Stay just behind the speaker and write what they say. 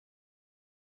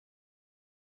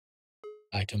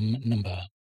Item number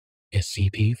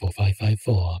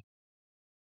SCP-4554.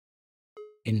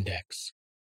 Index: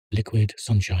 Liquid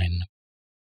Sunshine.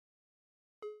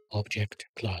 Object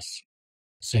Class: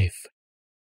 Safe.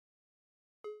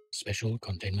 Special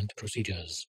Containment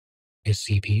Procedures: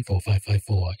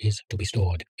 SCP-4554 is to be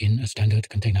stored in a standard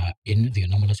container in the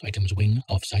Anomalous Items Wing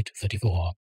of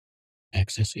Site-34.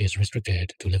 Access is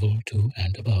restricted to Level 2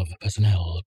 and above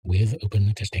personnel, with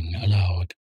open testing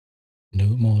allowed. No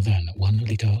more than 1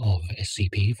 liter of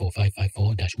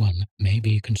SCP-4554-1 may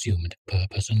be consumed per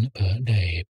person per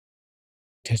day.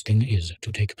 Testing is to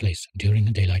take place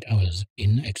during daylight hours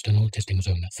in External Testing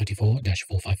Zone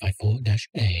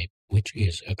 34-4554-A, which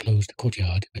is a closed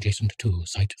courtyard adjacent to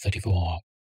Site-34.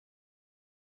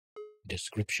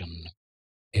 Description: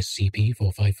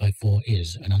 SCP-4554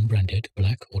 is an unbranded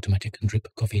black automatic drip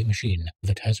coffee machine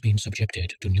that has been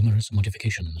subjected to numerous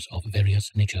modifications of various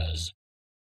natures.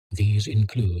 These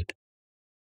include: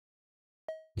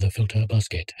 the filter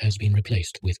basket has been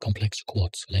replaced with complex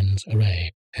quartz lens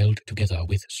array, held together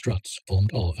with struts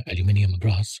formed of aluminium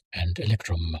brass and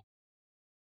electrum.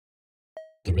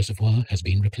 The reservoir has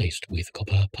been replaced with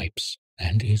copper pipes,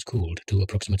 and is cooled to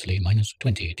approximately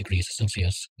 -20 degrees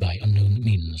Celsius by unknown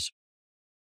means.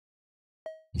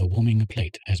 The warming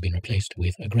plate has been replaced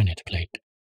with a granite plate.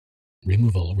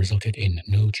 Removal resulted in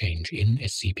no change in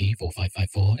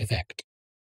SCP-4554 effect.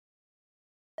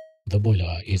 The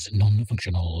boiler is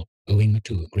non-functional, owing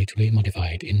to greatly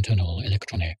modified internal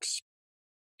electronics.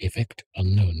 Effect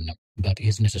unknown, but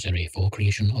is necessary for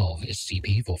creation of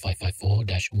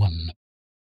SCP-4554-1.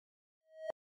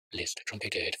 List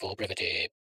truncated for brevity.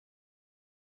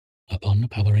 Upon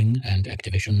powering and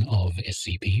activation of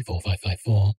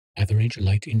SCP-4554, average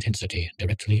light intensity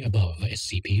directly above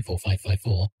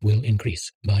SCP-4554 will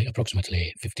increase by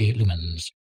approximately 50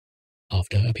 lumens.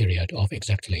 After a period of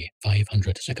exactly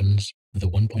 500 seconds, the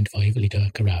 1.5-liter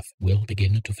carafe will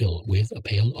begin to fill with a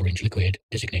pale orange liquid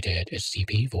designated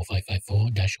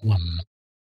SCP-4554-1.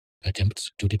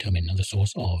 Attempts to determine the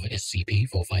source of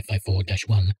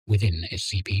SCP-4554-1 within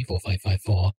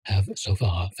SCP-4554 have so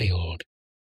far failed.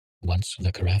 Once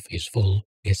the carafe is full,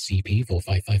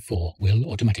 SCP-4554 will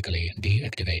automatically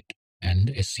deactivate, and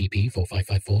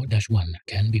SCP-4554-1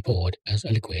 can be poured as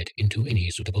a liquid into any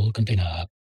suitable container.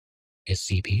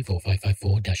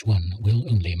 SCP-4554-1 will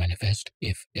only manifest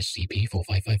if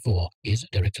SCP-4554 is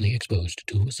directly exposed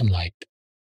to sunlight.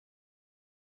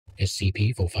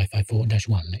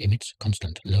 SCP-4554-1 emits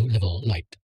constant low-level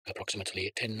light,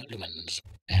 approximately 10 lumens,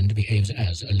 and behaves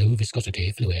as a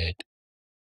low-viscosity fluid.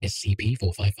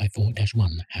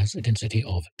 SCP-4554-1 has a density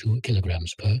of 2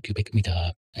 kilograms per cubic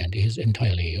meter and is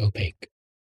entirely opaque.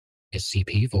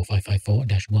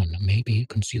 SCP-4554-1 may be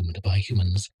consumed by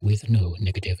humans with no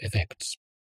negative effects.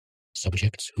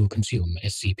 Subjects who consume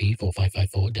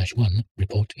SCP-4554-1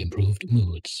 report improved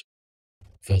moods.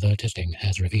 Further testing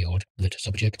has revealed that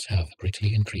subjects have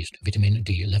greatly increased vitamin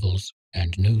D levels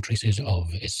and no traces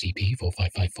of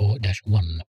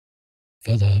SCP-4554-1.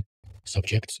 Further,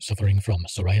 subjects suffering from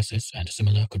psoriasis and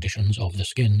similar conditions of the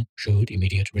skin showed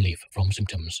immediate relief from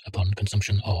symptoms upon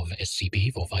consumption of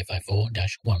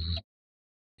SCP-4554-1.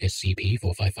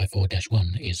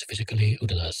 SCP-4554-1 is physically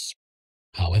odorless.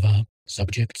 However,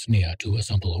 subjects near to a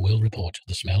sample will report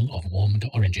the smell of warmed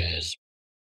oranges.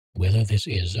 Whether this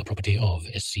is a property of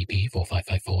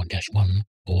SCP-4554-1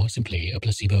 or simply a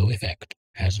placebo effect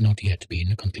has not yet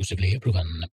been conclusively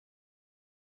proven.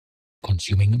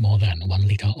 Consuming more than 1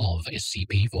 liter of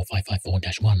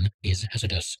SCP-4554-1 is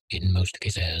hazardous in most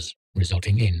cases,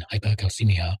 resulting in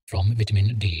hypercalcemia from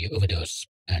vitamin D overdose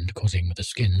and causing the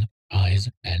skin, eyes,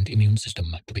 and immune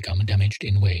system to become damaged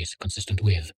in ways consistent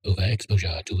with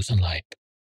overexposure to sunlight.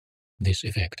 This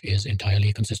effect is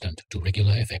entirely consistent to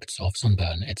regular effects of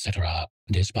sunburn, etc.,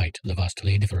 despite the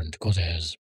vastly different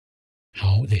causes.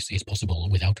 How this is possible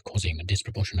without causing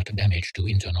disproportionate damage to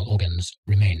internal organs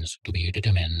remains to be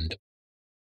determined.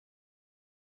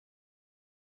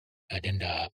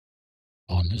 Addenda.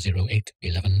 On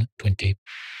 08/11/20,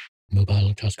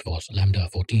 Mobile Task Force Lambda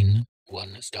 14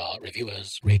 1-star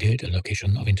reviewers raided a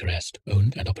location of interest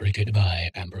owned and operated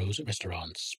by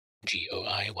Ambrose-Restaurants,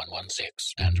 GOI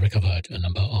 116, and recovered a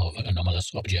number of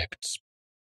anomalous objects.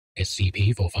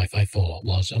 SCP-4554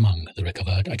 was among the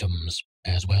recovered items,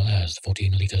 as well as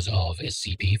 14 liters of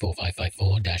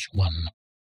SCP-4554-1.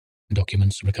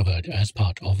 Documents recovered as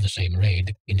part of the same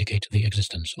raid indicate the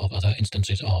existence of other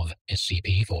instances of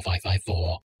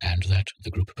SCP-4554, and that the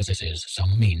group possesses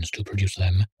some means to produce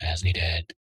them as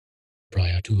needed.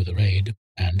 Prior to the raid,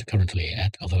 and currently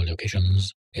at other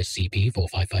locations,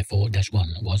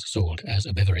 SCP-4554-1 was sold as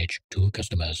a beverage to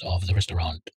customers of the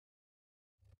restaurant.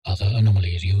 Other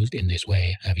anomalies used in this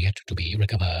way have yet to be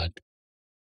recovered.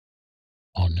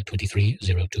 On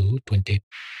 23/02/20,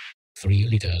 3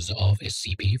 liters of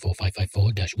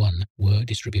SCP-4554-1 were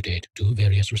distributed to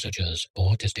various researchers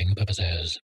for testing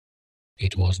purposes.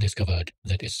 It was discovered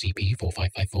that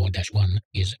SCP-4554-1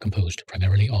 is composed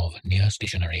primarily of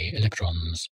near-stationary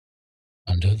electrons.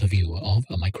 Under the view of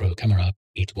a micro-camera,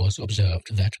 it was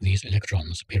observed that these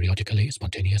electrons periodically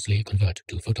spontaneously convert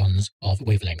to photons of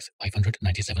wavelength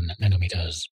 597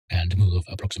 nanometers and move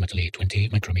approximately 20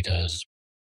 micrometers.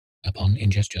 Upon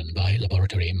ingestion by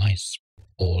laboratory mice,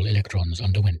 all electrons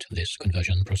underwent this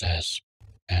conversion process,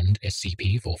 and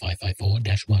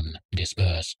SCP-4554-1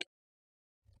 dispersed.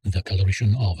 The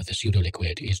coloration of the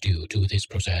pseudoliquid is due to this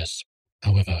process.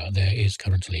 However, there is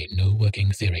currently no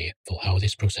working theory for how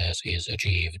this process is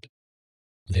achieved.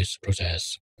 This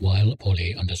process, while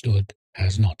poorly understood,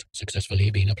 has not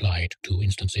successfully been applied to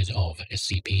instances of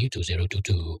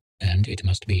SCP-2022, and it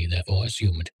must be therefore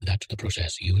assumed that the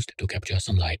process used to capture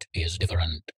sunlight is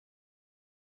different.